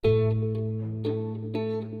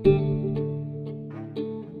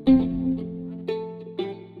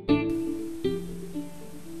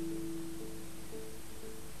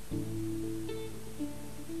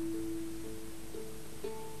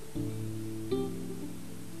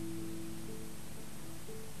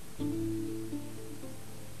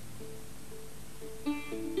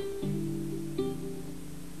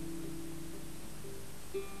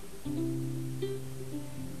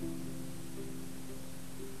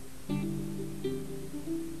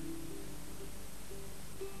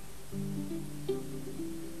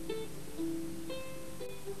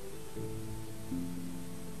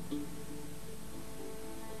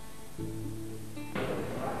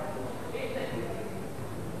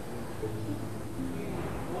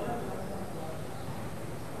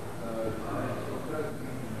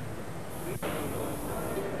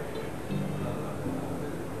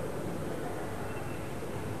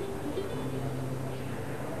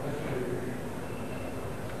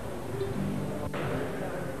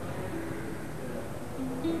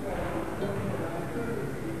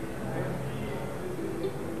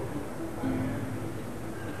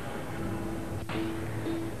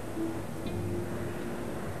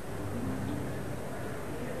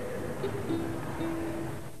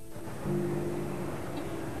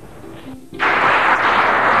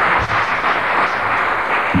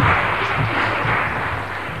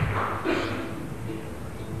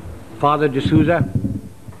Father D'Souza,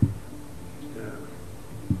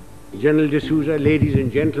 General D'Souza, ladies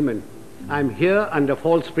and gentlemen, I'm here under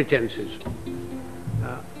false pretenses.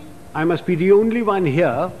 I must be the only one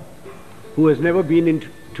here who has never been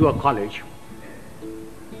into a college.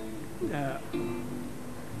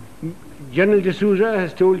 General D'Souza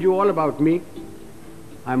has told you all about me.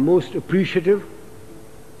 I'm most appreciative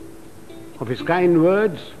of his kind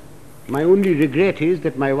words. My only regret is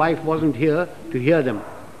that my wife wasn't here to hear them.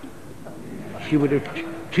 She would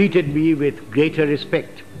have treated me with greater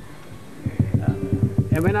respect.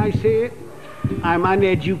 And when I say I'm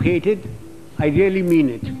uneducated, I really mean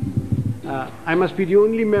it. I must be the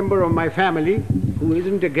only member of my family who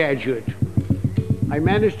isn't a graduate. I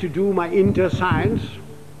managed to do my inter-science.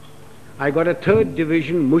 I got a 3rd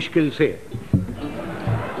division, mushkil se.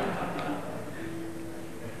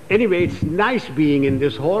 Anyway, it's nice being in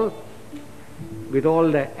this hall with all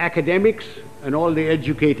the academics and all the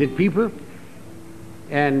educated people.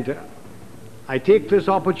 And I take this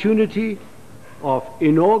opportunity of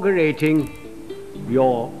inaugurating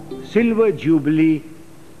your Silver Jubilee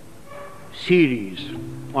series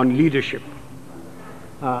on leadership.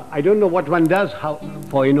 I don't know what one does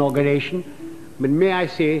for inauguration, but may I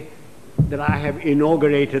say that I have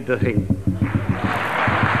inaugurated the thing.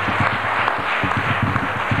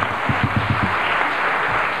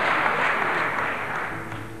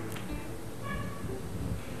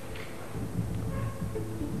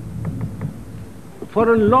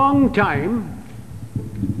 For a long time,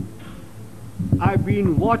 I've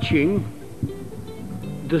been watching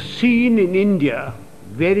the scene in India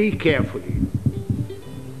very carefully.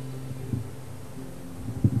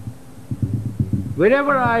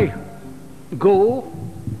 Wherever I go,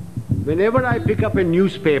 whenever I pick up a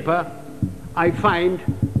newspaper, I find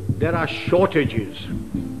there are shortages.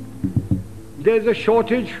 There's a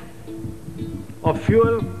shortage of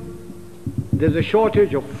fuel, there's a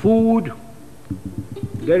shortage of food,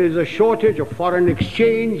 there is a shortage of foreign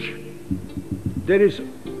exchange, there is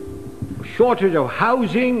a shortage of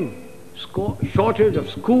housing, shortage of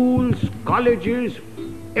schools, colleges,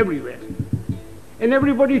 everywhere. And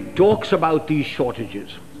everybody talks about these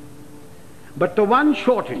shortages. But the one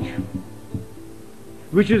shortage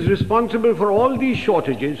which is responsible for all these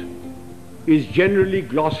shortages is generally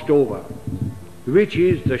glossed over, which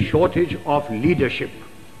is the shortage of leadership.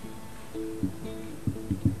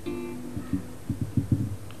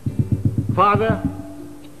 Father,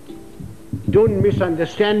 don't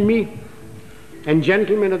misunderstand me, and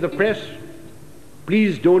gentlemen of the press,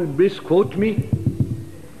 please don't misquote me,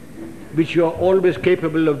 which you are always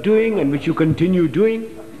capable of doing and which you continue doing.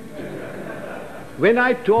 When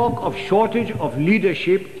I talk of shortage of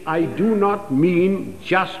leadership, I do not mean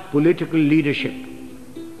just political leadership.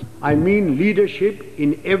 I mean leadership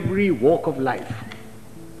in every walk of life.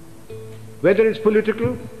 Whether it's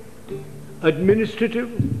political, administrative,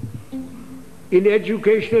 in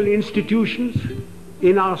educational institutions,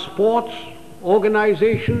 in our sports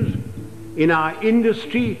organizations, in our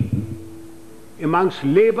industry, amongst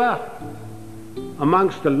labor,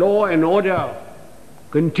 amongst the law and order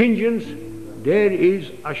contingents, there is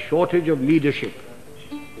a shortage of leadership.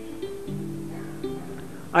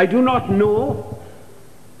 I do not know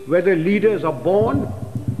whether leaders are born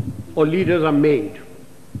or leaders are made.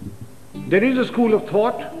 There is a school of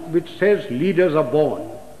thought which says leaders are born.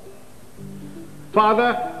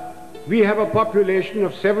 Father, we have a population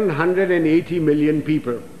of 780 million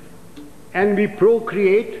people, and we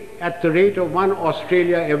procreate at the rate of 1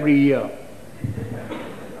 Australia every year.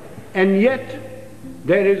 And yet,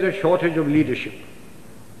 there is a shortage of leadership.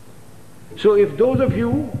 So if those of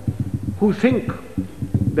you who think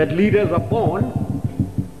that leaders are born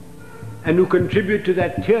and who contribute to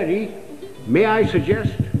that theory, may I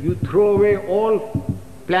suggest you throw away all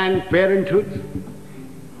Planned Parenthood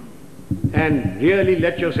and really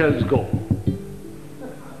let yourselves go.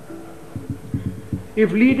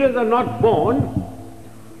 If leaders are not born,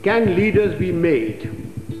 can leaders be made?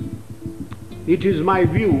 It is my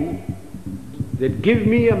view that give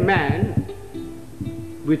me a man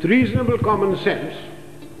with reasonable common sense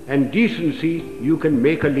and decency, you can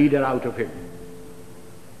make a leader out of him.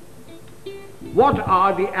 What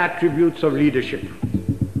are the attributes of leadership?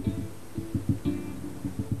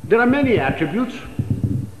 There are many attributes.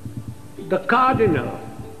 The cardinal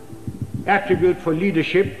attribute for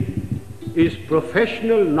leadership is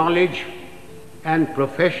professional knowledge and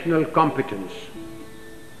professional competence.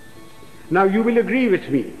 Now you will agree with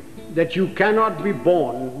me that you cannot be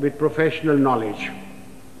born with professional knowledge,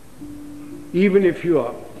 even if you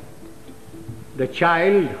are the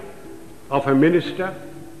child of a minister,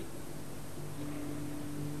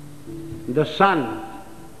 the son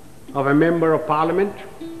of a member of parliament,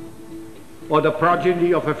 or the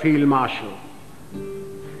progeny of a field marshal.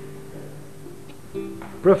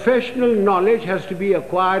 Professional knowledge has to be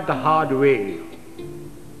acquired the hard way.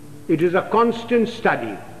 It is a constant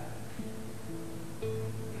study.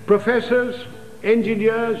 Professors,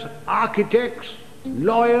 engineers, architects,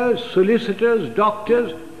 lawyers, solicitors,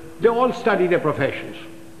 doctors, they all study their professions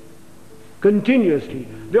continuously.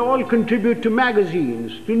 They all contribute to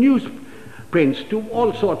magazines, to newsprints, to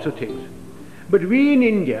all sorts of things. But we in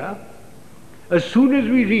India, as soon as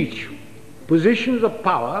we reach positions of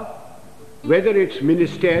power, whether it's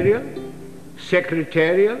ministerial,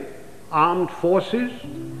 secretarial, armed forces,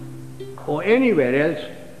 or anywhere else,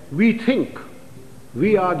 we think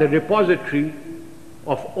we are the repository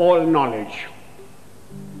of all knowledge.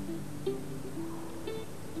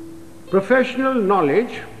 Professional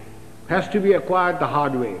knowledge has to be acquired the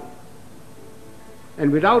hard way.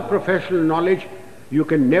 And without professional knowledge, you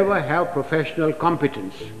can never have professional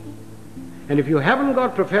competence. And if you haven't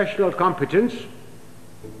got professional competence,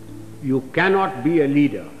 you cannot be a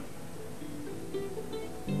leader.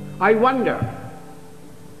 I wonder,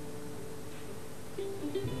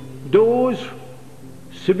 those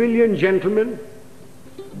civilian gentlemen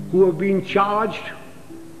who have been charged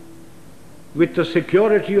with the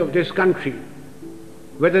security of this country,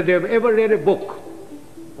 whether they have ever read a book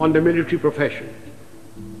on the military profession.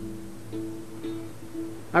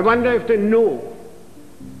 I wonder if they know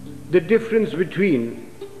the difference between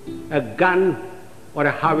a gun or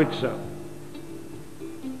a howitzer.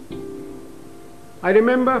 I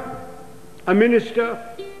remember a minister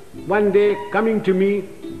one day coming to me.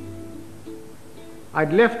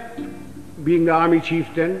 I'd left being the army chief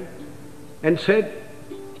then, and said,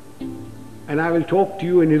 and I will talk to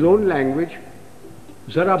you in his own language,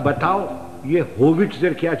 "Zara batao, ye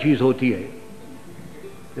howitzer kya cheez hoti hai?"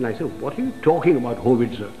 And I said, "What are you talking about,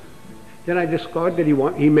 howitzer?" Then I discovered that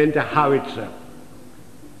he meant a howitzer.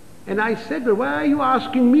 And I said, "Well, why are you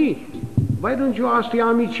asking me? Why don't you ask the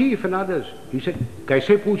army chief and others?" He said,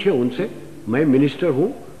 "Kaise पूछे उनसे? मैं minister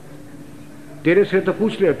हूँ, तेरे से तो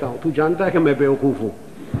पूछ लेता हूँ, तू जानता है कि मैं बेवकूफ हूँ."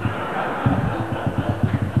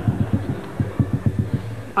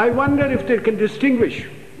 I wonder if they can distinguish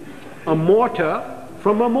a mortar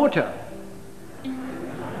from a motor,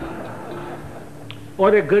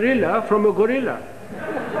 or a gorilla from a gorilla,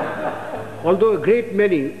 although a great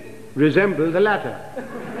many resemble the latter.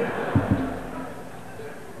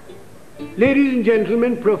 Ladies and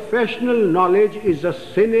gentlemen, professional knowledge is a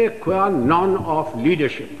sine qua non of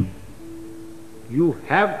leadership. You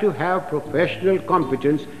have to have professional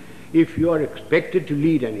competence if you are expected to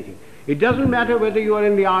lead anything. It doesn't matter whether you are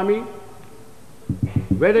in the army,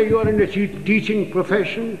 whether you are in the teaching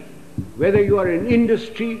profession, whether you are in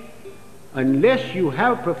industry. Unless you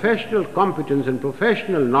have professional competence and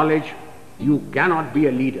professional knowledge, you cannot be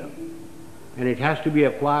a leader. And it has to be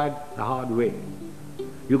acquired the hard way.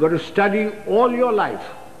 You've got to study all your life.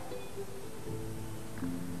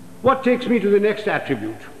 What takes me to the next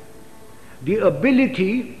attribute? The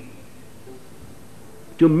ability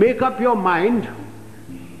to make up your mind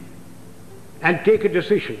and take a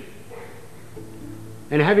decision.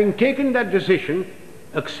 And having taken that decision,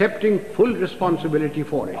 accepting full responsibility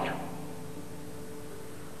for it.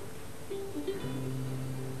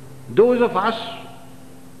 Those of us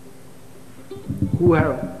who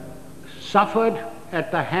have suffered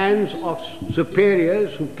at the hands of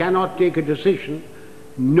superiors who cannot take a decision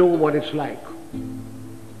know what it's like.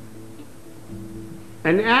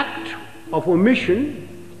 An act of omission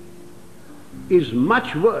is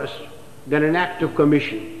much worse than an act of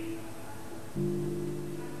commission.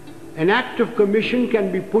 An act of commission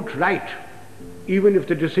can be put right, even if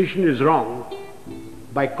the decision is wrong,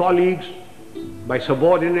 by colleagues, by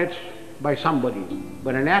subordinates, by somebody.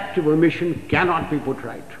 But an act of omission cannot be put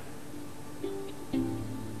right.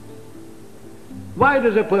 Why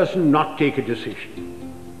does a person not take a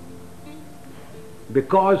decision?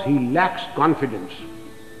 Because he lacks confidence.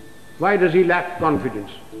 Why does he lack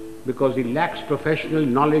confidence? Because he lacks professional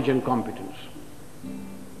knowledge and competence.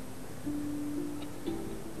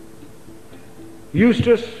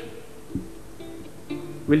 Eustace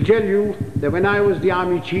will tell you that when I was the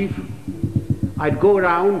army chief, I'd go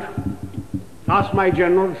around, ask my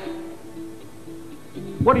generals,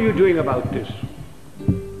 "What are you doing about this?"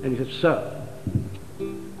 And he said, "Sir,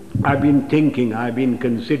 I've been thinking, I've been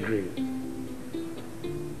considering."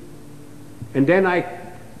 And then I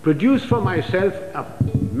produce for myself a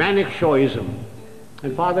manic Shawism.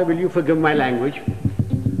 And Father, will you forgive my language?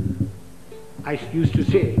 I used to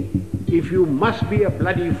say, if you must be a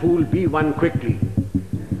bloody fool, be one quickly.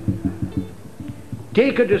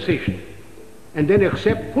 Take a decision and then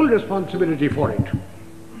accept full responsibility for it.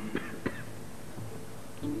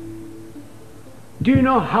 Do you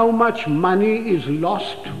know how much money is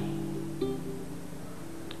lost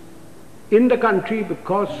in the country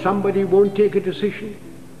because somebody won't take a decision?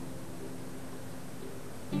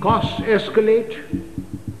 Costs escalate,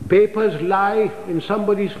 papers lie in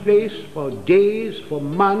somebody's place for days, for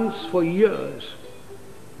months, for years.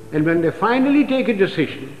 And when they finally take a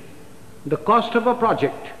decision, the cost of a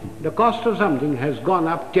project, the cost of something has gone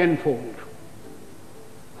up tenfold.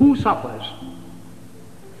 Who suffers?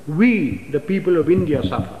 We, the people of India,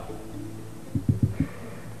 suffer.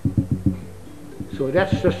 So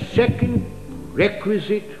that's the second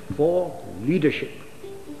requisite for leadership.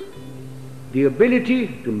 The ability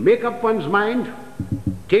to make up one's mind,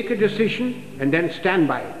 take a decision, and then stand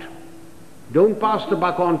by it. Don't pass the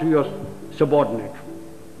buck on to your subordinate.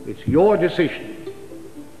 It's your decision.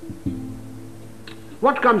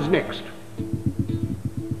 What comes next?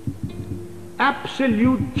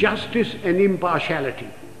 Absolute justice and impartiality.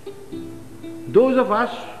 Those of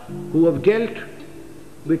us who have dealt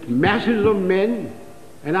with masses of men,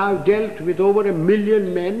 and I've dealt with over 1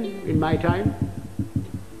 million men in my time,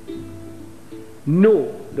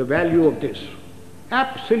 know the value of this.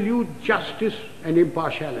 Absolute justice and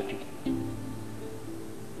impartiality.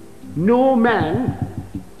 No man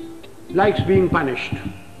likes being punished,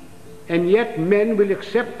 and yet men will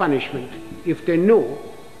accept punishment if they know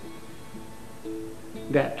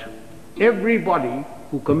that everybody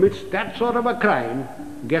who commits that sort of a crime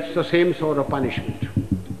gets the same sort of punishment.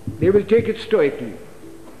 They will take it stoically.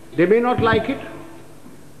 They may not like it,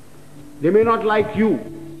 they may not like you,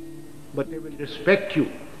 but they will respect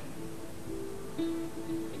you.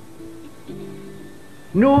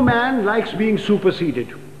 No man likes being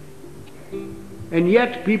superseded, and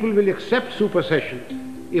yet people will accept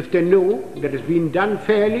supersession if they know that it's been done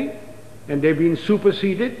fairly and they've been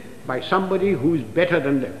superseded by somebody who is better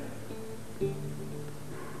than them.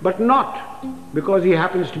 But not because he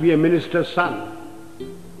happens to be a minister's son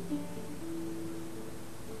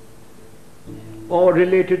or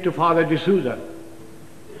related to Father D'Souza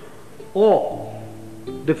or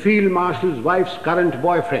the field marshal's wife's current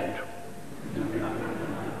boyfriend.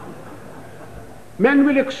 Men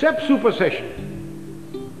will accept supersession.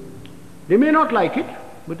 They may not like it,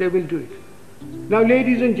 but they will do it. Now,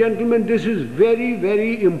 ladies and gentlemen, this is very,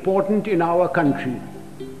 very important in our country.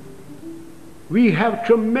 We have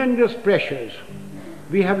tremendous pressures.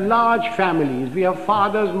 We have large families. We have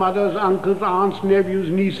fathers, mothers, uncles, aunts, nephews,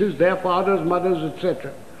 nieces, their fathers, mothers,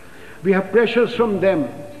 etc. We have pressures from them.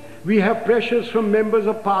 We have pressures from members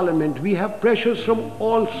of parliament. We have pressures from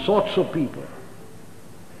all sorts of people.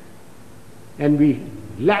 And we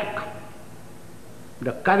lack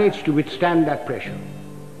the courage to withstand that pressure.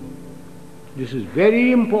 This is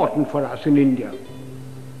very important for us in India.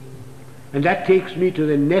 And that takes me to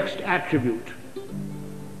the next attribute: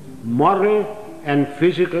 moral and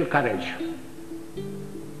physical courage.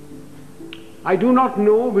 I do not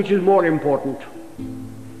know which is more important,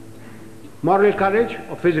 moral courage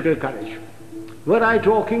or physical courage. Were I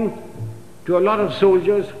talking to a lot of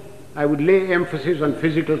soldiers, I would lay emphasis on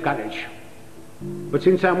physical courage. But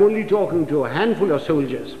since I'm only talking to a handful of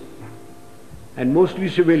soldiers, and mostly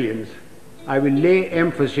civilians, I will lay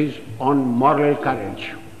emphasis on moral courage.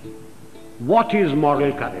 What is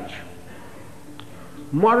moral courage?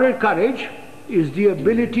 Moral courage is the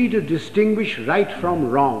ability to distinguish right from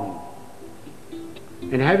wrong.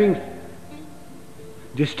 And having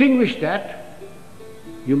distinguished that,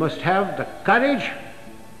 you must have the courage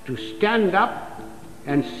to stand up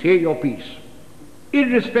and say your piece,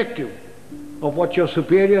 irrespective of what your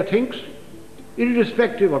superior thinks,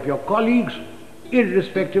 irrespective of your colleagues,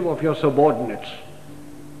 irrespective of your subordinates.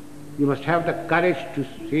 You must have the courage to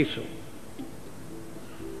say so.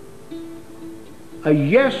 A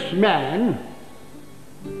yes man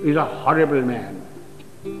is a horrible man.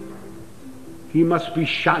 He must be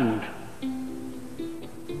shunned.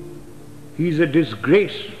 He is a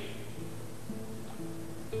disgrace.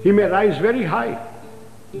 He may rise very high.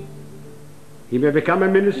 He may become a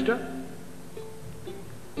minister.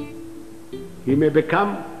 He may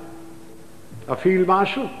become a field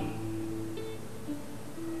marshal.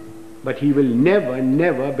 But he will never,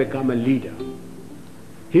 never become a leader.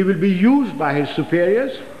 He will be used by his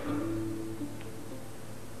superiors.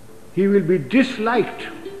 He will be disliked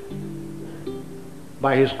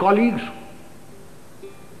by his colleagues,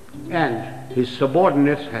 and his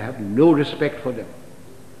subordinates have no respect for them.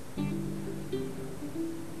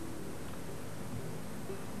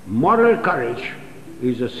 moral courage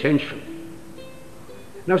is essential.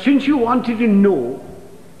 Now, since you wanted to know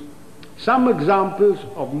some examples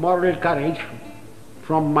of moral courage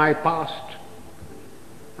from my past,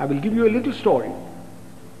 I will give you a little story.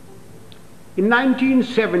 In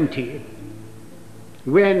 1970,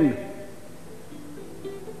 when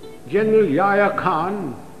General Yahya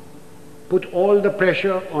Khan put all the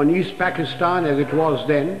pressure on East Pakistan as it was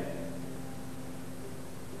then,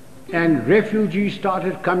 and refugees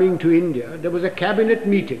started coming to India, there was a cabinet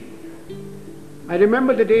meeting. I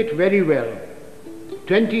remember the date very well,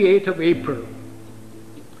 28th of April.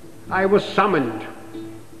 I was summoned.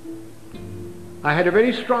 I had a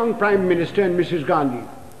very strong Prime Minister and Mrs. Gandhi,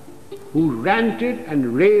 who ranted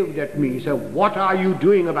and raved at me, said, "What are you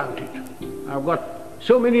doing about it? I've got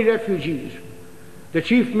so many refugees. The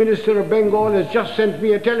Chief Minister of Bengal has just sent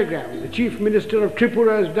me a telegram. The Chief Minister of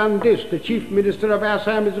Tripura has done this. The Chief Minister of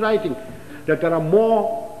Assam is writing that there are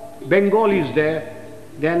more Bengalis there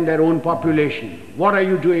than their own population. What are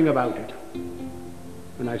you doing about it?"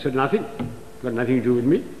 And I said, "Nothing. Got nothing to do with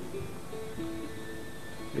me."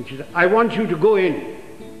 And she said, "I want you to go in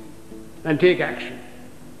and take action."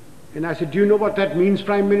 And I said, "Do you know what that means,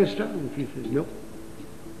 Prime Minister?" And she said, "No."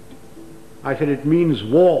 I said, "It means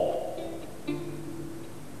war."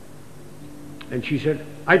 And she said,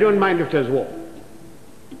 "I don't mind if there's war."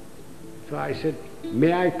 So I said,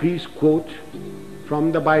 "May I please quote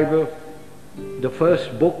from the Bible, the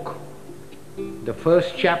first book, the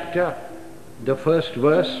first chapter, the first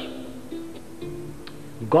verse?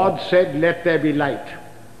 God said, 'Let there be light,'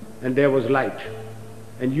 and there was light.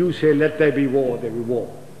 And you say, 'Let there be war,' there be war.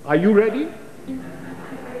 Are you ready?"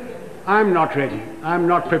 "I'm not ready. I'm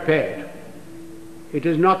not prepared. It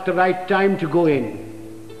is not the right time to go in.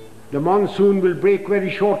 The monsoon will break very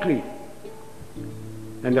shortly,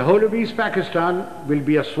 and the whole of East Pakistan will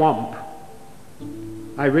be a swamp.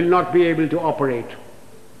 I will not be able to operate.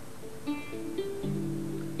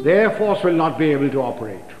 The Air Force will not be able to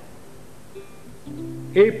operate.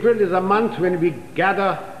 April is a month when we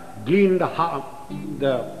glean the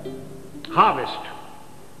harvest."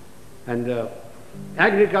 And the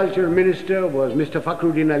Agriculture Minister was Mr.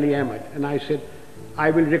 Fakhruddin Ali Ahmed. And I said,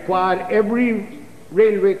 "I will require every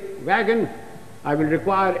railway wagon, I will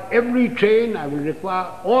require every train, I will require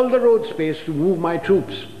all the road space to move my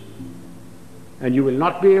troops. And you will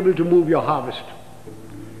not be able to move your harvest.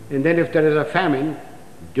 And then if there is a famine,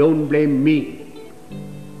 don't blame me."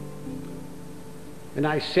 And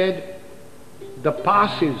I said, "The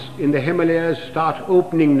passes in the Himalayas start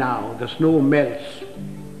opening now, the snow melts.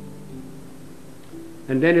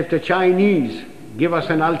 And then if the Chinese give us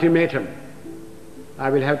an ultimatum, I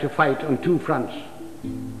will have to fight on two fronts."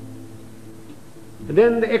 And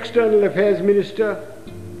then the External Affairs Minister,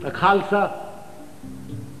 a Khalsa,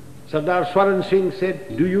 Sardar Swaran Singh,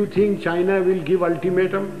 said, "Do you think China will give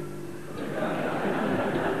ultimatum?"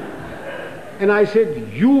 And I said,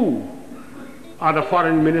 "You are the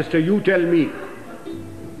Foreign Minister, you tell me."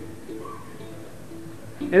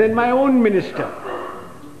 And then my own minister,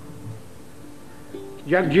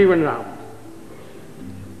 Jagjeevan Ram,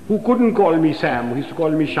 who couldn't call me Sam, who used to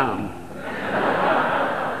call me Sham.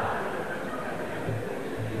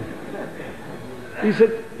 He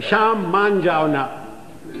said, "Sham, maan jao na."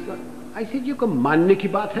 I said, "You can manne ki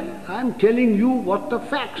baat hai? I'm telling you what the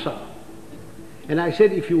facts are." And I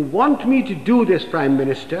said, "If you want me to do this, Prime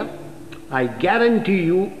Minister, I guarantee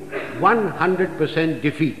you 100%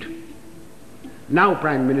 defeat. Now,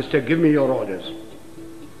 Prime Minister, give me your orders."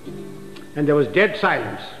 And there was dead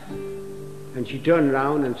silence. And she turned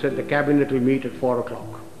round and said, "The cabinet will meet at 4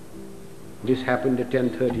 o'clock. This happened at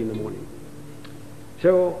 10:30 in the morning.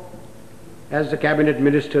 So, as the cabinet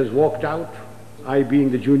ministers walked out, I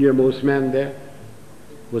being the junior most man there,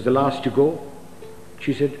 was the last to go,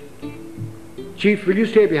 she said, "Chief, will you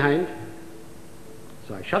stay behind?"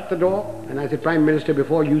 So I shut the door and I said, "Prime Minister,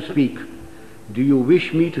 before you speak, do you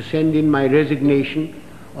wish me to send in my resignation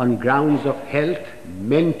on grounds of health,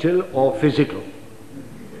 mental or physical?"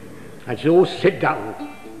 I said, "Oh, sit down."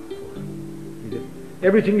 He said,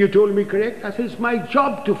 "Everything you told me correct?" I said, "It's my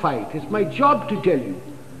job to fight. It's my job to tell you.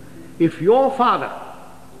 If your father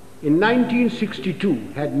in 1962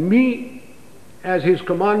 had me as his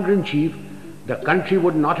commander-in-chief, the country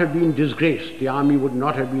would not have been disgraced. The army would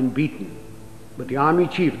not have been beaten. But the army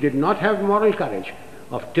chief did not have moral courage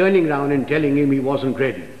of turning around and telling him he wasn't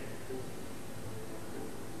ready."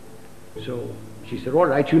 So she said, "All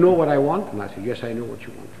right, you know what I want?" And I said, "Yes, I know what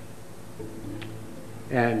you want.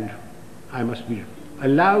 And I must be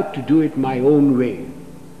allowed to do it my own way."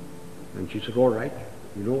 And she said, "All right,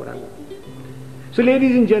 you know what I want." So,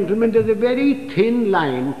 ladies and gentlemen, there's a very thin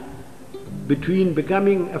line between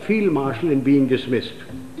becoming a field marshal and being dismissed.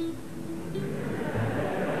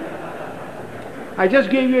 I just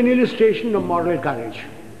gave you an illustration of moral courage.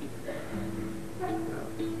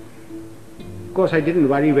 Of course, I didn't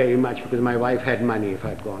worry very much because my wife had money. If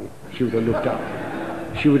I'd gone, she would have looked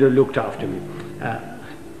after. She would have looked after me.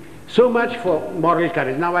 So much for moral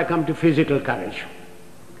courage. Now I come to physical courage.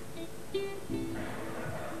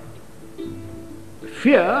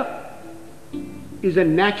 Fear is a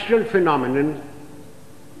natural phenomenon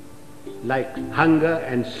like hunger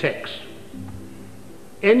and sex.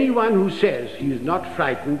 Anyone who says he is not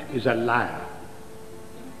frightened is a liar,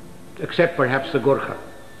 except perhaps the Gorkha.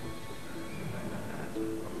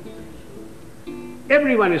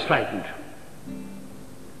 Everyone is frightened.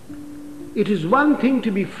 It is one thing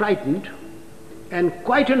to be frightened and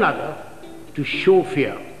quite another to show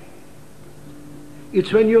fear.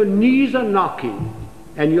 It's when your knees are knocking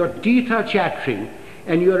and your teeth are chattering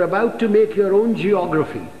and you're about to make your own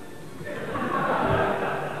geography.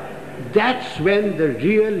 That's when the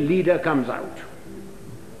real leader comes out.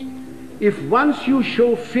 If once you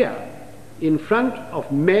show fear in front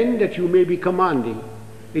of men that you may be commanding,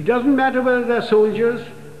 it doesn't matter whether they're soldiers,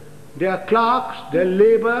 they are clerks, they're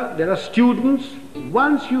labor, there are students.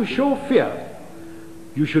 Once you show fear,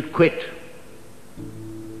 you should quit.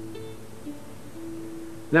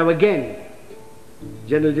 Now again,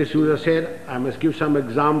 General D'Souza said, I must give some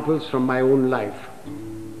examples from my own life.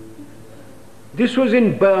 This was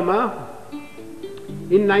in Burma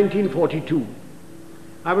in 1942.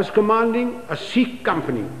 I was commanding a Sikh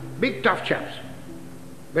company, big tough chaps,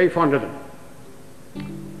 very fond of them.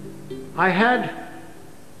 I had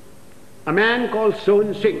a man called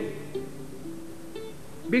Sohan Singh,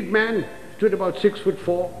 big man, stood about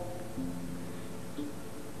 6'4".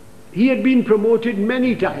 He had been promoted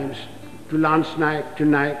many times to Lance Naik, to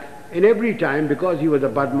Naik, and every time, because he was a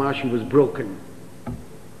Badmash, he was broken.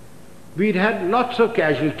 We'd had lots of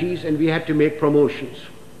casualties and we had to make promotions.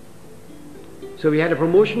 So we had a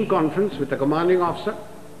promotion conference with the commanding officer,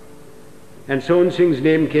 and Sohan Singh's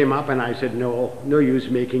name came up, and I said, no use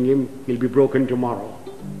making him, he'll be broken tomorrow.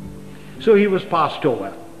 So he was passed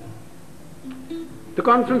over. The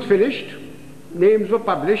conference finished, names were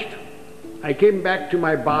published. I came back to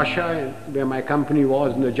my Basha, where my company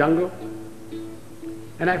was in the jungle,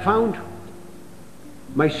 and I found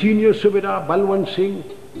my senior Subedar, Balwant Singh,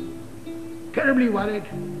 terribly worried.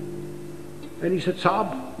 And he said,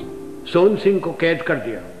 Saab, Sohan Singh ko kaid kar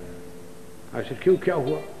diya. I said, क्यों, क्या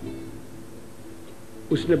हुआ?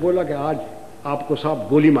 उसने बोला कि आज आपको साहब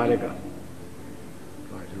गोली मारेगा.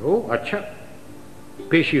 So I said, oh, अच्छा,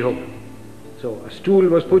 पेशी होगा. So a stool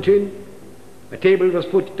was put in, a table was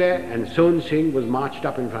put there, and Sohan Singh was marched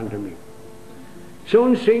up in front of me.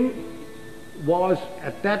 Sohan Singh was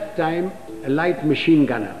at that time a light machine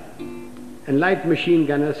gunner, and light machine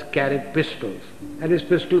gunners carried pistols, and his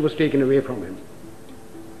pistol was taken away from him.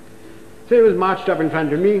 So he was marched up in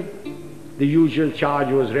front of me. The usual charge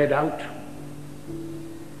was read out.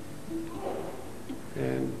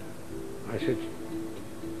 And I said,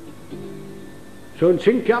 Sohan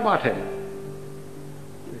Singh, क्या बात है?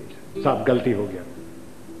 साहब गलती हो गया.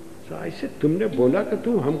 So I said, तुमने बोला कि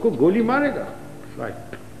तू हमको गोली मारेगा. So I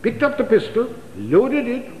picked up the pistol, loaded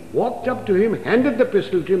it, walked up to him, handed the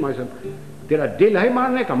pistol to him. I said, तेरा दिल है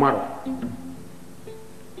मारने का, मारो.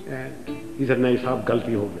 And he said, नहीं साहब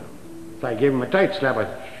गलती हो गया. So I gave him a tight slap. I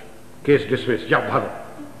said, case dismissed, जाओ भागो.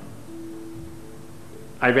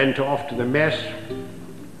 I went off to the mess,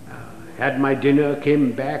 had my dinner,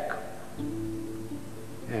 came back,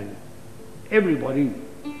 and everybody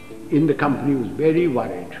in the company was very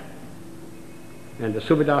worried. And the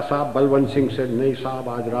Subedar Sahab, Balwant Singh said, नहीं साहब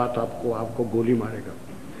आज रात आपको गोली मारेगा.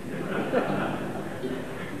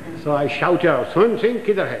 So I shouted out, Sohan Singh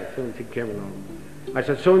किधर है? Sohan Singh came along. I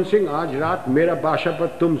said, Sohan Singh, आज रात मेरा बाशा पर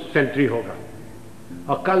तुम सेंट्री होगा,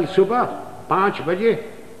 और कल सुबह 5 बजे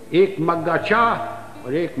 1 मग्गा चाह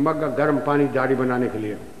और 1 मग्गा गर्म पानी दाढ़ी बनाने के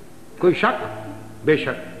लिए. कोई शक?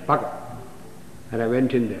 बेशक, भागो. And I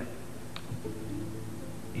went in there.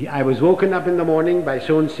 I was woken up in the morning by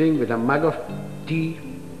Sohan Singh with a mug of tea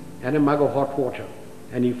and a mug of hot water,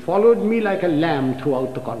 and he followed me like a lamb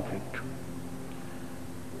throughout the conflict.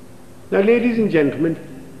 Now, ladies and gentlemen,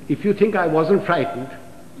 if you think I wasn't frightened,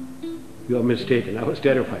 you are mistaken. I was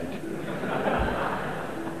terrified.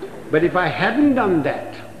 But if I hadn't done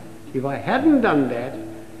that,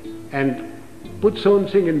 and put Sohan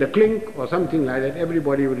Singh in the clink or something like that,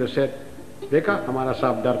 everybody would have said, Dekha, hamara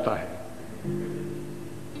saab darta hai.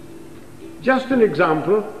 Just an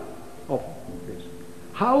example of this.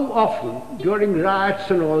 How often during riots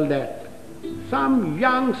and all that, some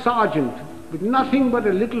young sergeant with nothing but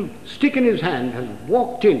a little stick in his hand, has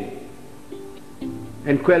walked in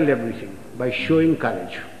and quelled everything by showing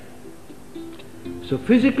courage. So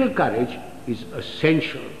physical courage is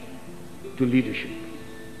essential to leadership.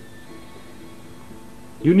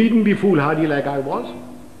 You needn't be foolhardy like I was.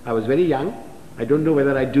 I was very young. I don't know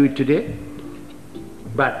whether I'd do it today.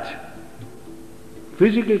 But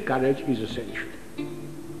physical courage is essential.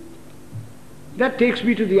 That takes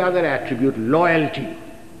me to the other attribute, loyalty.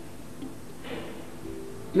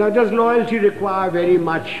 Now, does loyalty require very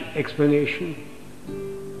much explanation?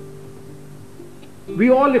 We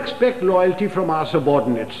all expect loyalty from our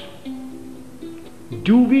subordinates.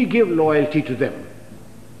 Do we give loyalty to them?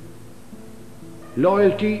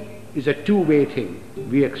 Loyalty is a two-way thing.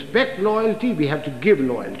 We expect loyalty, we have to give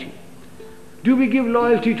loyalty. Do we give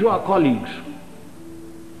loyalty to our colleagues?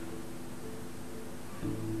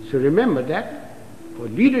 So remember that for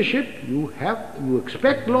leadership, you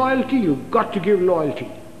expect loyalty, you've got to give loyalty.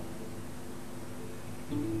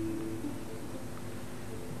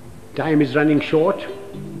 Time is running short.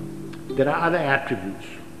 There are other attributes.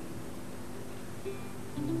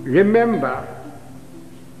 Remember,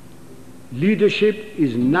 leadership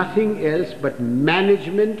is nothing else but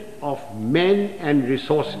management of men and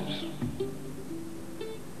resources.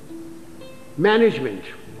 Management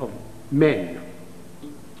of men.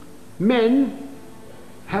 Men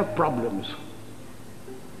have problems.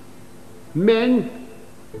 Men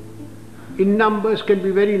in numbers can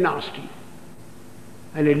be very nasty.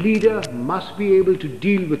 And a leader must be able to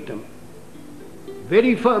deal with them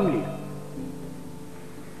very firmly.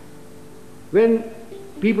 When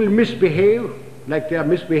people misbehave, like they are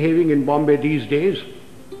misbehaving in Bombay these days,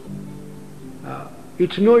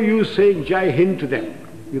 it's no use saying Jai Hind to them.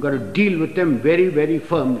 You've got to deal with them very, very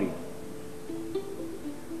firmly.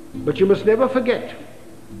 But you must never forget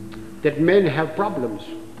that men have problems.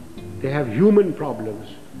 They have human problems.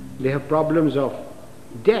 They have problems of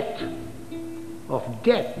debt, of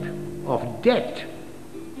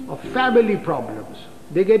family problems.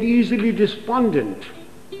 They get easily despondent.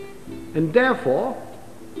 And therefore,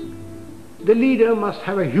 the leader must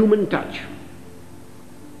have a human touch.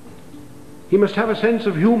 He must have a sense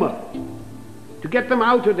of humor to get them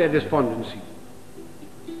out of their despondency.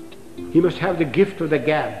 He must have the gift of the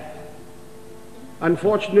gab.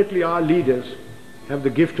 Unfortunately, our leaders have the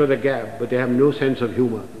gift of the gab, but they have no sense of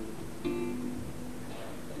humor.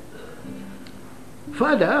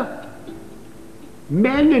 Further,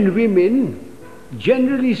 men and women,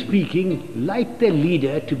 generally speaking, like their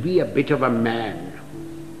leader to be a bit of a man,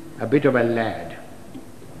 a bit of a lad.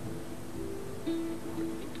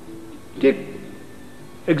 Take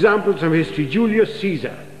examples from history. Julius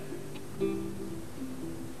Caesar.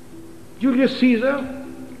 Julius Caesar,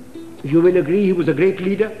 you will agree, he was a great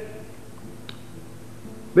leader.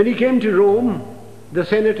 When he came to Rome, the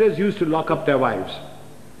senators used to lock up their wives.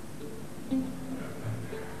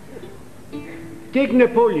 Take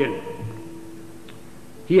Napoleon.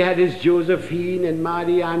 He had his Josephine and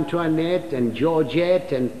Marie Antoinette and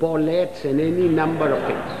Georgette and Paulette and any number of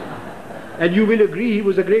things. And you will agree he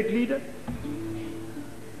was a great leader.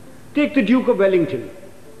 Take the Duke of Wellington.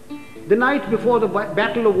 The night before the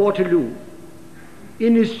Battle of Waterloo,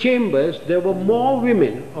 in his chambers there were more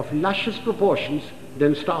women of luscious proportions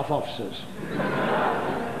than staff officers.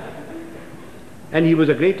 And he was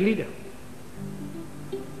a great leader.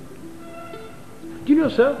 Do you know,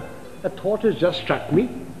 sir, a thought has just struck me.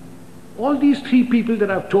 All these three people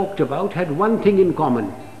that I've talked about had one thing in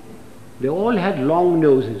common. They all had long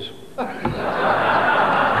noses.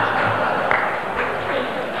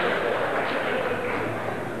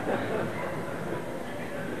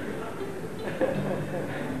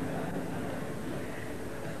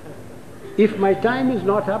 If my time is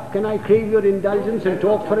not up, can I crave your indulgence and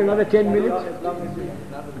talk for another 10 minutes?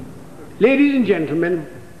 Ladies and gentlemen,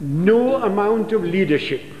 no amount of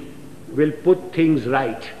leadership will put things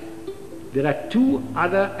right. There are two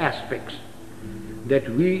other aspects that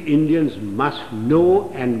we Indians must know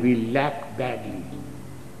and we lack badly.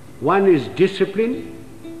 One is discipline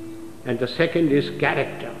and the second is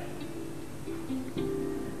character.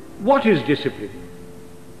 What is discipline?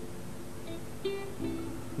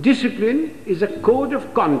 Discipline is a code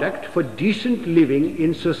of conduct for decent living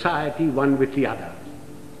in society one with the other.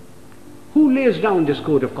 Who lays down this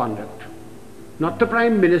code of conduct? Not the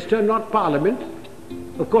Prime Minister, not Parliament.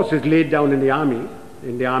 Of course it's laid down in the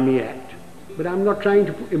Army Act. But I'm not trying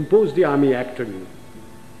to impose the Army Act on you.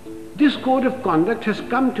 This code of conduct has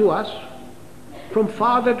come to us from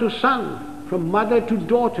father to son, from mother to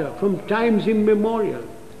daughter, from times immemorial.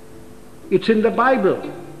 It's in the Bible,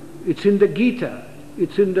 it's in the Gita,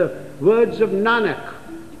 it's in the words of Nanak.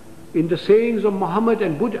 in the sayings of Muhammad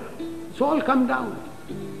and Buddha. It's all come down.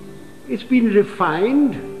 It's been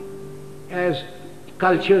refined as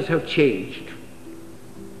cultures have changed.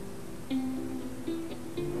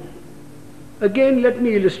 Again, let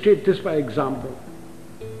me illustrate this by example.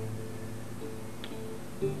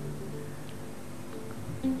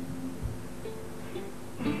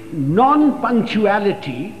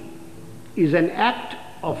 Non-punctuality is an act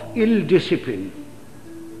of ill discipline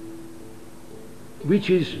which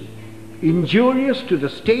is injurious to the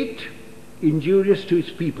state, injurious to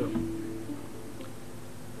its people.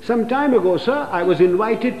 Some time ago, sir, I was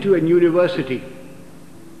invited to a university,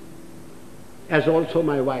 as also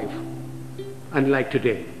my wife, unlike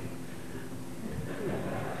today.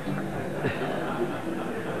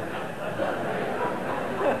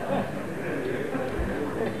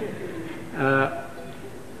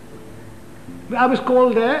 I was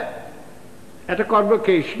called there at a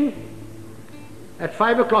convocation at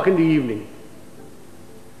 5 o'clock in the evening.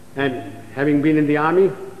 And having been in the army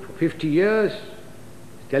for 50 years,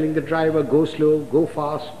 telling the driver, go slow, go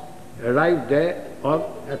fast, arrived there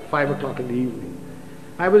all at 5 o'clock in the evening.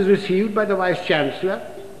 I was received by the Vice Chancellor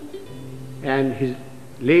and his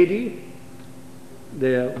lady,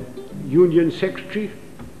 the Union Secretary,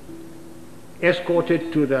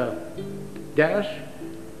 escorted to the dais.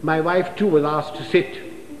 My wife too was asked to sit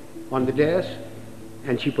on the dais,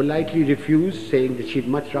 and she politely refused, saying that she'd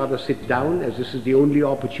much rather sit down, as this is the only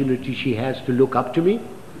opportunity she has to look up to me.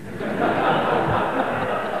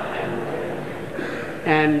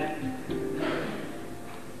 And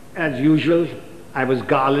as usual, I was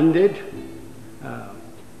garlanded.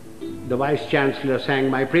 The Vice Chancellor sang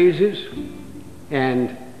my praises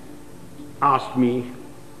and asked me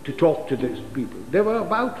to talk to these people. There were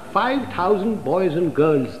about 5,000 boys and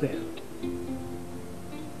girls there,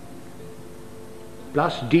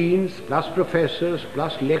 plus deans, plus professors,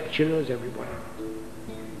 plus lecturers, everybody.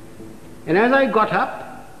 And as I got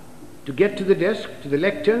up to get to the desk, to the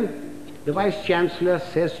lectern, the Vice Chancellor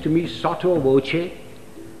says to me, sotto voce,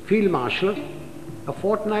 Field Marshal, a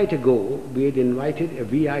fortnight ago we had invited a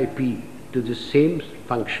VIP to the same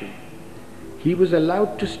function. He was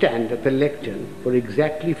allowed to stand at the lectern for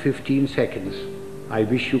exactly 15 seconds. I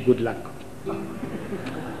wish you good luck.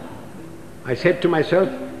 I said to myself,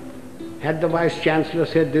 had the Vice Chancellor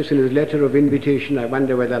said this in his letter of invitation, I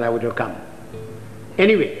wonder whether I would have come.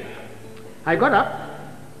 Anyway, I got up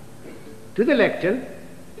to the lectern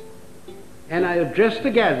and I addressed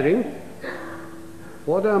the gathering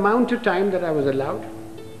for the amount of time that I was allowed.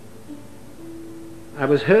 I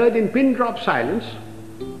was heard in pin-drop silence,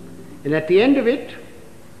 and at the end of it,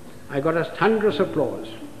 I got a thunderous applause.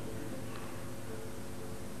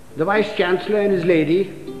 The Vice Chancellor and his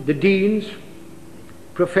lady, the deans,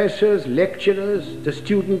 professors, lecturers, the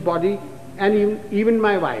student body, and even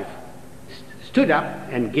my wife stood up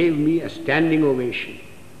and gave me a standing ovation.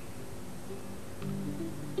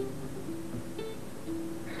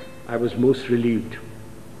 I was most relieved.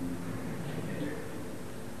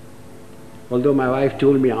 Although my wife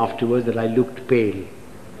told me afterwards that I looked pale.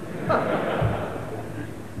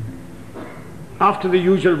 After the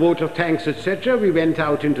usual vote of thanks, etc., we went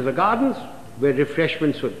out into the gardens where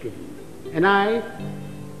refreshments were given. And I,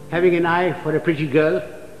 having an eye for a pretty girl,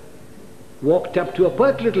 walked up to a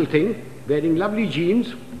pert little thing wearing lovely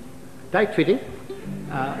jeans, tight-fitting,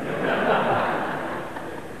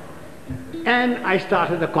 and I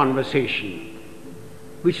started a conversation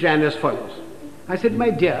which ran as follows. I said, my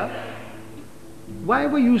dear, why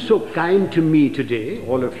were you so kind to me today,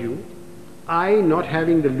 all of you? I not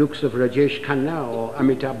having the looks of Rajesh Khanna or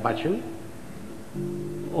Amitabh Bachchan,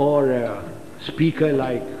 or a speaker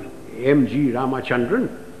like M.G. Ramachandran,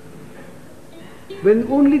 when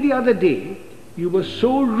only the other day you were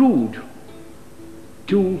so rude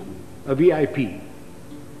to a VIP.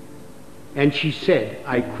 And she said,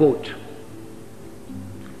 I quote,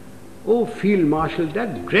 "Oh, Field Marshal,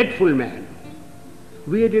 that dreadful man.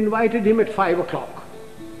 We had invited him at 5 o'clock.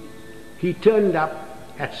 He turned up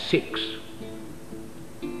at 6.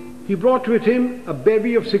 He brought with him a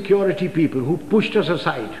bevy of security people who pushed us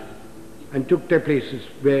aside and took their places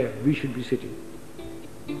where we should be sitting.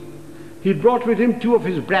 He brought with him 2 of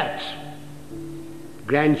his brats,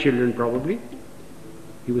 grandchildren probably.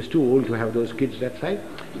 He was too old to have those kids that side.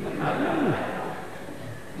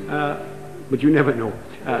 But you never know.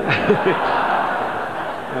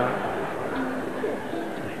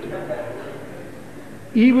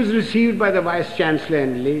 He was received by the Vice Chancellor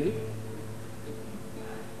and lady.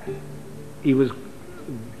 He was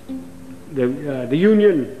the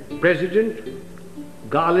Union President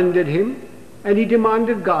garlanded him, and he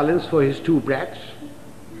demanded garlands for his 2 brats.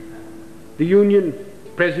 The Union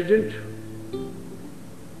President,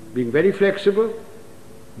 being very flexible,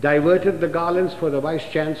 diverted the garlands for the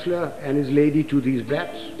Vice-Chancellor and his lady to these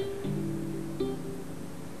brats.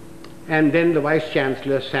 And then the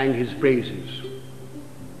Vice-Chancellor sang his praises,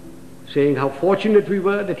 saying how fortunate we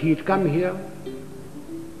were that he had come here,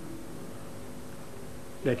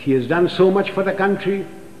 that he has done so much for the country.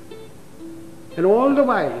 And all the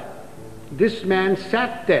while, this man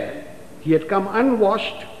sat there. He had come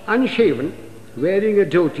unwashed, unshaven, wearing a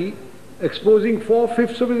dhoti, exposing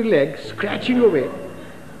 4/5 of his legs, scratching away.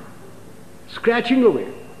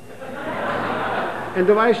 And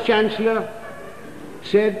the Vice-Chancellor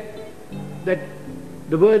said that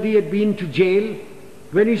the worthy had been to jail.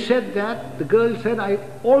 When he said that, the girl said, I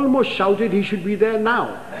almost shouted he should be there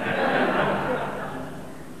now.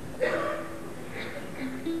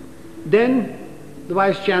 Then the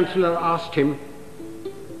Vice-Chancellor asked him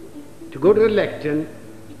to go to the lectern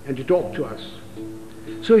and to talk to us.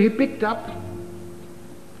 So he picked up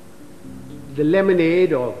the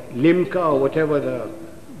lemonade or limca or whatever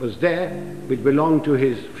was there, which belonged to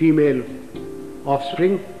his female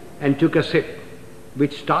offspring, and took a sip,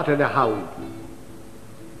 which started a howl.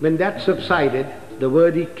 When that subsided, the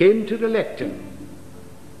worthy came to the lectern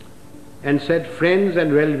and said, friends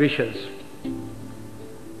and well-wishers,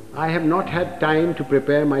 I have not had time to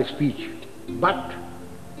prepare my speech, but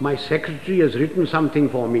my secretary has written something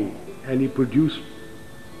for me, and he produced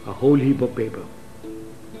a whole heap of paper.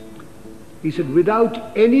 He said,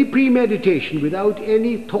 without any premeditation, without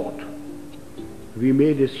any thought, we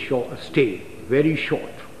made a stay, very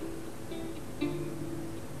short.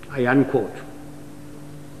 I unquote.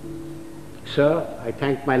 Sir, I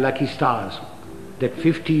thank my lucky stars that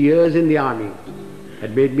 50 years in the army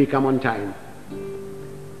had made me come on time,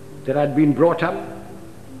 that I'd been brought up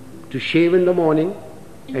to shave in the morning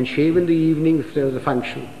and shave in the evening if there was a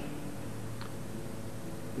function,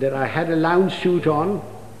 that I had a lounge suit on,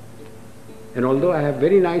 and although I have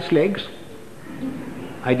very nice legs,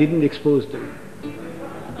 I didn't expose them,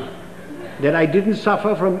 that I didn't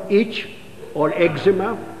suffer from itch or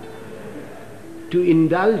eczema to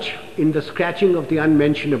indulge in the scratching of the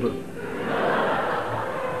unmentionable.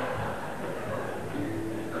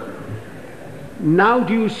 Now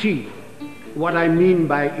do you see what I mean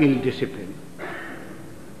by ill discipline?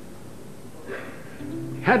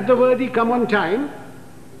 Had the worthy come on time,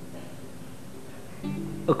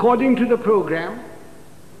 according to the program,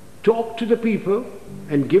 talked to the people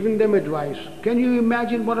and given them advice, can you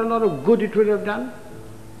imagine what a lot of good it would have done?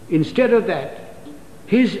 Instead of that,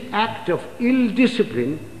 his act of ill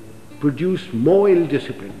discipline produced more ill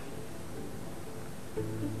discipline.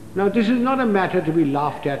 Now, this is not a matter to be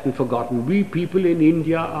laughed at and forgotten. We people in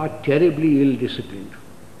India are terribly ill-disciplined.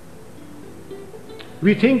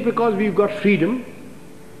 We think because we've got freedom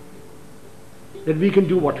that we can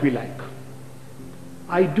do what we like.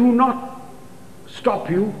 I do not stop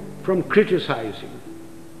you from criticizing,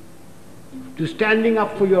 to standing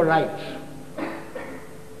up for your rights.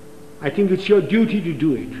 I think it's your duty to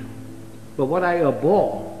do it. But what I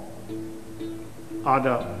abhor are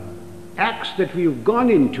the acts that we've gone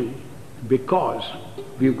into because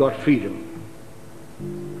we've got freedom.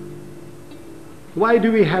 Why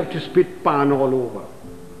do we have to spit pan all over?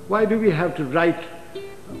 Why do we have to write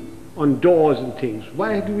on doors and things?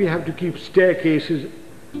 Why do we have to keep staircases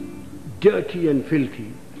dirty and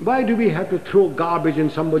filthy? Why do we have to throw garbage in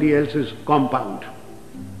somebody else's compound?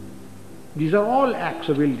 These are all acts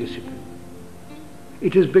of ill discipline.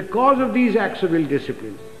 It is because of these acts of ill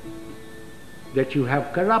discipline that you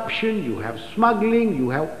have corruption, you have smuggling, you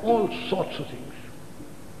have all sorts of things.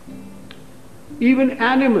 Even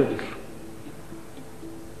animals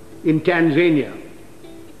in Tanzania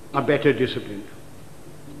are better disciplined.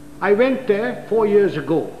 I went there 4 years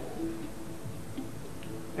ago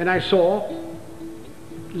and I saw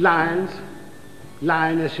lions,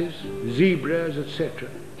 lionesses, zebras, etc.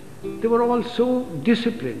 They were all so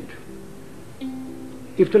disciplined.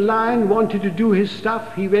 If the lion wanted to do his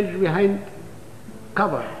stuff, he went behind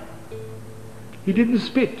cover. He didn't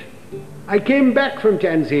spit. I came back from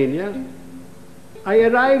Tanzania. I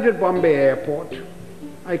arrived at Bombay airport.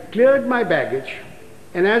 I cleared my baggage,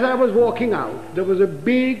 and as I was walking out, there was a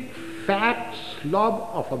big fat slob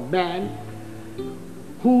of a man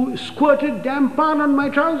who squirted damn pan on my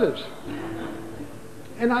trousers.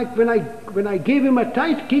 And when I gave him a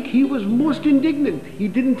tight kick, he was most indignant. He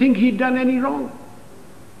didn't think he'd done any wrong.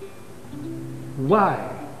 Why?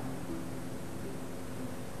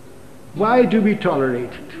 Why do we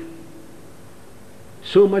tolerate it?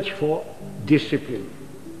 So much for discipline.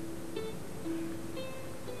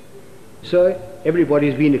 So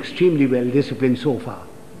everybody's been extremely well disciplined so far.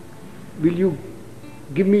 Will you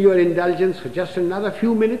give me your indulgence for just another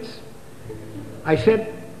few minutes. I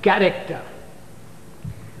said character.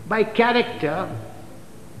 By character,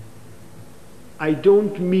 I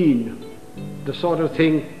don't mean the sort of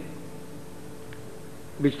thing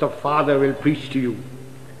which the father will preach to you.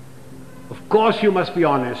 Of course you must be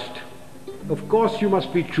honest. Of course you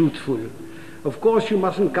must be truthful. Of course you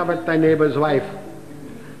mustn't covet thy neighbor's wife.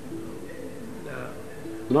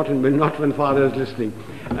 Not when father is listening.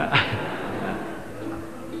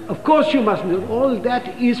 Of course you mustn't. All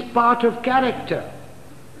that is part of character.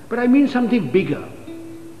 But I mean something bigger.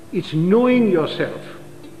 It's knowing yourself,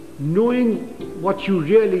 knowing what you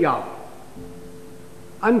really are.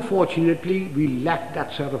 Unfortunately, we lack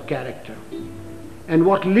that sort of character. And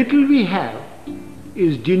what little we have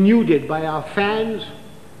is denuded by our fans,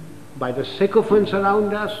 by the sycophants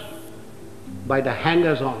around us, by the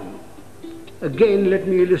hangers-on. Again, let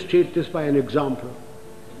me illustrate this by an example.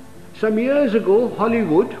 Some years ago,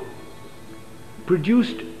 Hollywood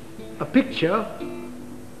produced a picture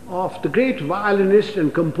of the great violinist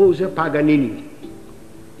and composer Paganini.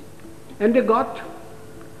 And they got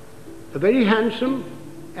a very handsome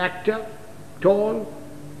actor, tall,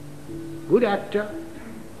 good actor,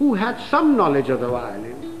 who had some knowledge of the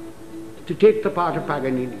violin, to take the part of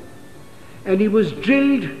Paganini. And he was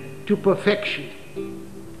drilled to perfection,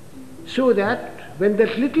 so that when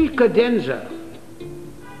that little cadenza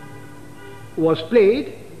was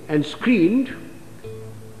played and screened,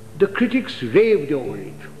 the critics raved over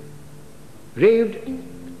it. Raved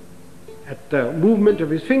at the movement of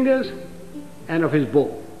his fingers and of his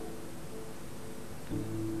bow.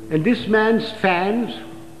 And this man's fans,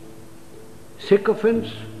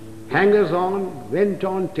 sycophants, hangers-on, went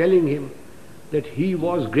on telling him that he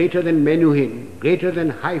was greater than Menuhin, greater than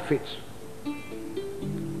Heifetz,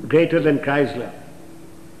 greater than Chrysler.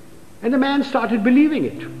 And the man started believing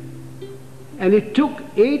it. And it took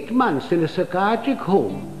 8 months in a psychiatric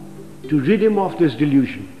home to rid him of this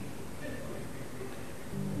delusion.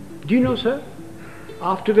 Do you know, sir,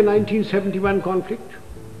 after the 1971 conflict,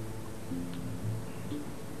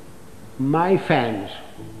 my fans,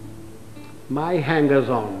 my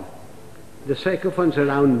hangers-on, the sycophants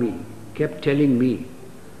around me kept telling me,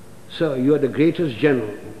 sir, you are the greatest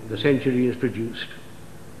general the century has produced.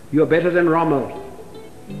 You are better than Rommel.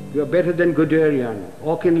 You are better than Guderian.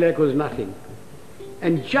 Auchinleck was nothing.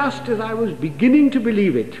 And just as I was beginning to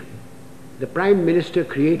believe it, the Prime Minister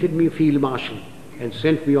created me Field Marshal and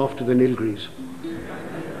sent me off to the Nilgiris.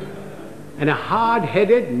 And a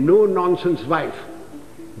hard-headed, no-nonsense wife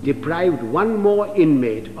deprived one more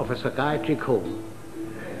inmate of a psychiatric home.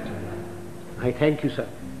 I thank you, sir.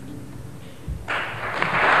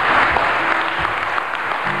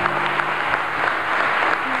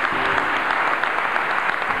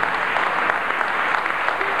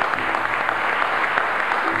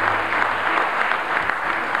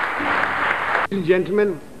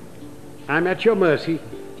 Gentlemen, I'm at your mercy.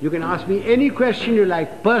 You can ask me any question you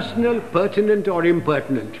like, personal, pertinent or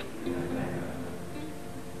impertinent.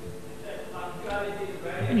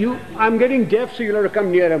 I'm getting deaf, so you'll have to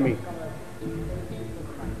come nearer me.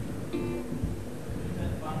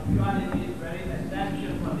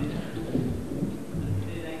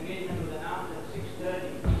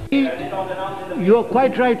 You're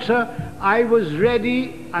quite right, sir. I was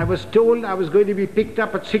ready. I was told I was going to be picked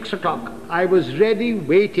up at 6 o'clock. I was ready,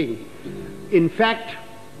 waiting. In fact,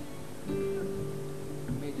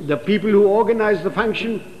 the people who organized the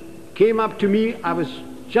function came up to me.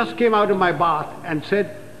 Just came out of my bath and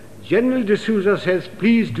said, General D'Souza says,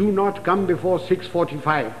 please do not come before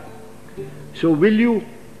 6:45. So will you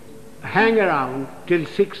hang around till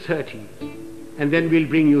 6:30 and then we'll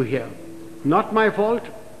bring you here. Not my fault.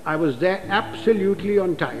 I was there absolutely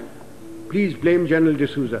on time. Please blame General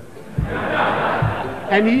D'Souza.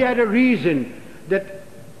 And he had a reason that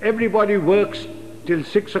everybody works till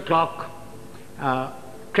 6 o'clock.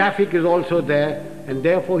 Traffic is also there, and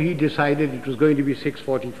therefore he decided it was going to be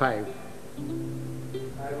 6:45.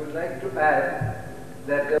 I would like to add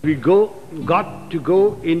that we got to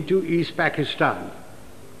go into East Pakistan.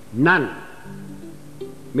 None.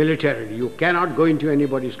 Militarily. You cannot go into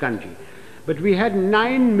anybody's country. But we had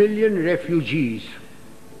 9 million refugees.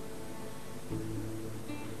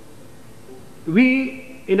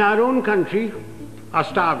 We, in our own country, are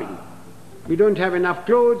starving. We don't have enough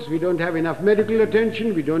clothes, we don't have enough medical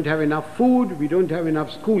attention, we don't have enough food, we don't have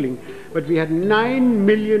enough schooling. But we had 9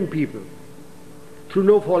 million people, through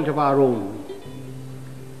no fault of our own.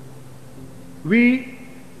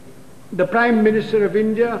 The Prime Minister of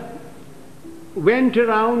India, went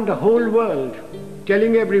around the whole world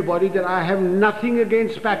telling everybody that I have nothing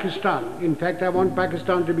against Pakistan. In fact, I want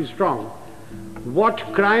Pakistan to be strong.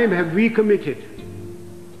 What crime have we committed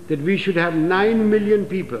that we should have 9 million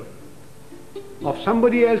people of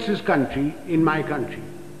somebody else's country in my country?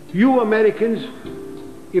 You Americans,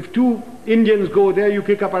 if 2 Indians go there, you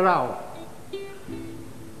kick up a row.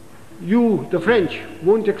 You, the French,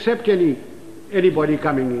 won't accept anybody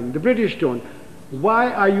coming in. The British don't.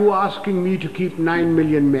 Why are you asking me to keep 9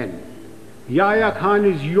 million men? Yahya Khan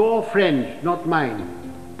is your friend, not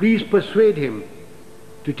mine. Please persuade him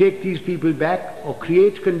to take these people back or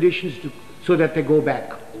create conditions so that they go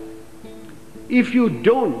back. If you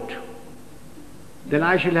don't, then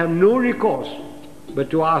I shall have no recourse but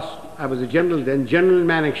to ask, I was a general then, General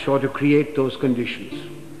Manekshaw, to create those conditions.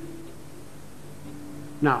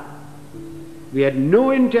 Now, we had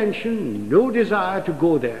no intention, no desire to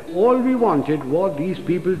go there. All we wanted was these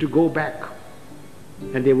people to go back.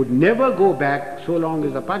 And they would never go back so long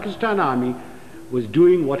as the Pakistan Army was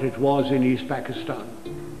doing what it was in East Pakistan.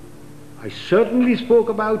 I certainly spoke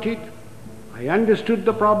about it. I understood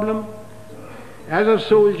the problem as a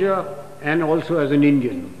soldier and also as an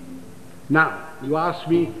Indian. Now, you asked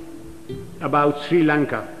me about Sri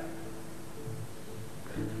Lanka.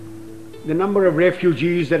 The number of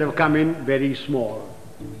refugees that have come in, very small.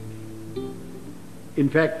 In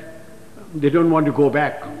fact, they don't want to go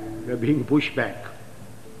back. They're being pushed back.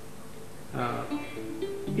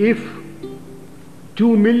 If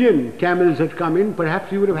 2 million camels had come in,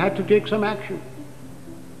 perhaps we would have had to take some action.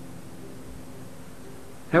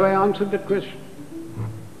 Have I answered that question?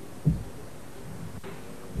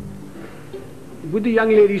 Would the young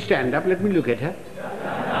lady stand up? Let me look at her.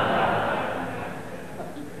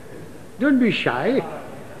 Don't be shy.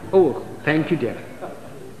 Oh, thank you, dear.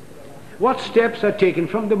 What steps are taken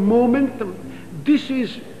from the moment this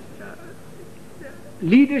is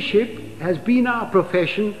leadership has been our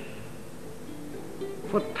profession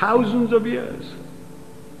for thousands of years.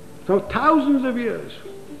 For thousands of years.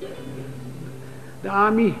 The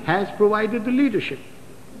army has provided the leadership.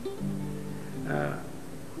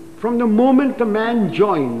 From the moment the man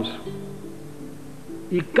joins,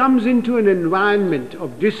 he comes into an environment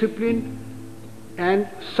of discipline and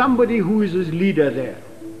somebody who is his leader there,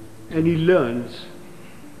 and he learns.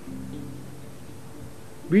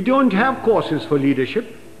 We don't have courses for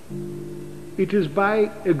leadership. It is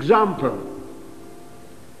by example.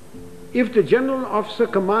 If the general officer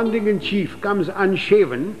commanding in chief comes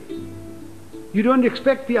unshaven, you don't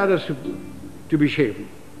expect the others to be shaven,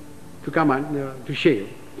 to shave.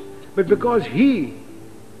 But because he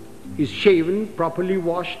is shaven, properly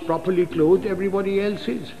washed, properly clothed, everybody else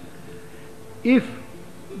is. If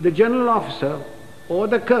the general officer or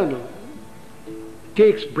the colonel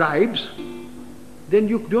takes bribes, then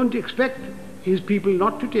you don't expect his people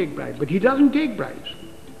not to take bribes. But he doesn't take bribes.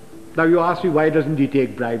 Now you ask me, why doesn't he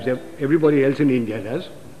take bribes? Everybody else in India does.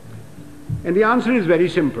 And the answer is very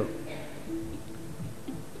simple.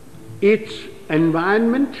 It's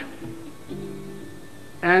environment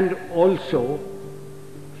and also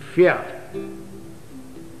fear.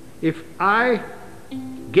 If I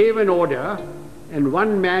gave an order and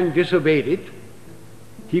one man disobeyed it,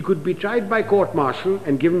 he could be tried by court-martial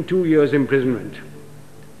and given 2 years imprisonment.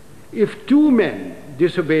 If 2 men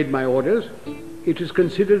disobeyed my orders, it is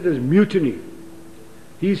considered as mutiny.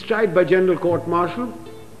 He is tried by general court-martial,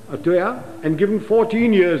 and given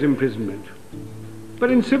 14 years imprisonment.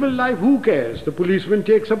 But in civil life, who cares? The policeman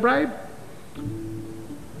takes a bribe.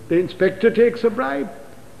 The inspector takes a bribe.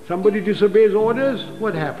 Somebody disobeys orders,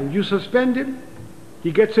 what happens? You suspend him.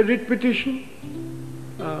 He gets a writ petition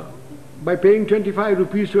by paying 25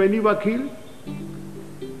 rupees to any wakil.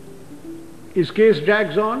 His case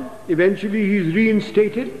drags on. Eventually he is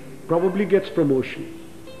reinstated, probably gets promotion.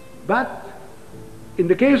 But in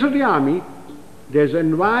the case of the army, there's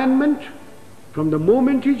environment from the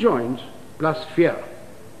moment he joins, plus fear.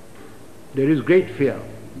 There is great fear.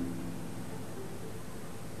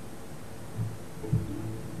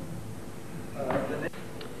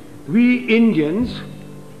 We Indians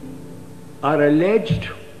are alleged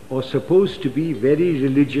or supposed to be very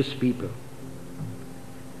religious people.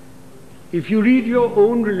 If you read your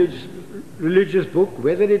own religious book,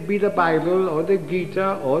 whether it be the Bible or the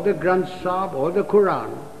Gita or the Granth Sahib or the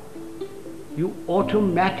Quran, you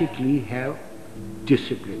automatically have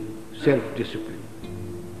discipline, self-discipline.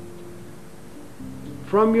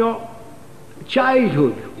 From your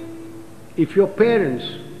childhood, if your parents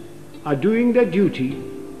are doing their duty,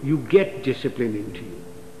 you get discipline into you.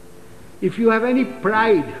 If you have any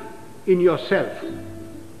pride in yourself,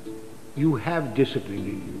 you have discipline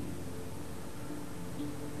in you.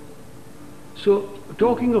 So,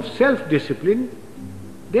 talking of self-discipline,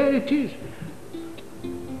 there it is.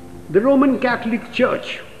 The Roman Catholic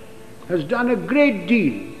Church has done a great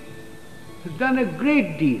deal,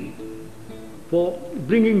 for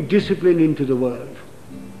bringing discipline into the world.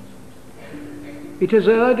 It has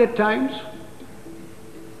erred at times,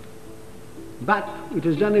 but it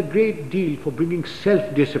has done a great deal for bringing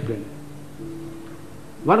self-discipline.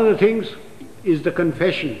 One of the things is the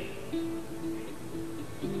confession.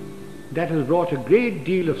 That has brought a great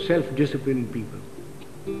deal of self-discipline in people.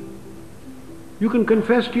 You can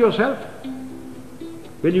confess to yourself.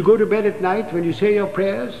 When you go to bed at night, when you say your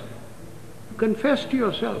prayers, confess to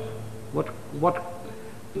yourself what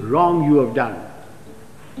wrong you have done.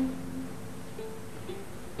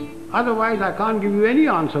 Otherwise, I can't give you any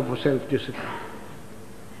answer for self-discipline.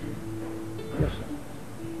 Yes, sir.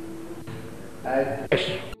 As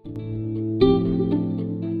Yes.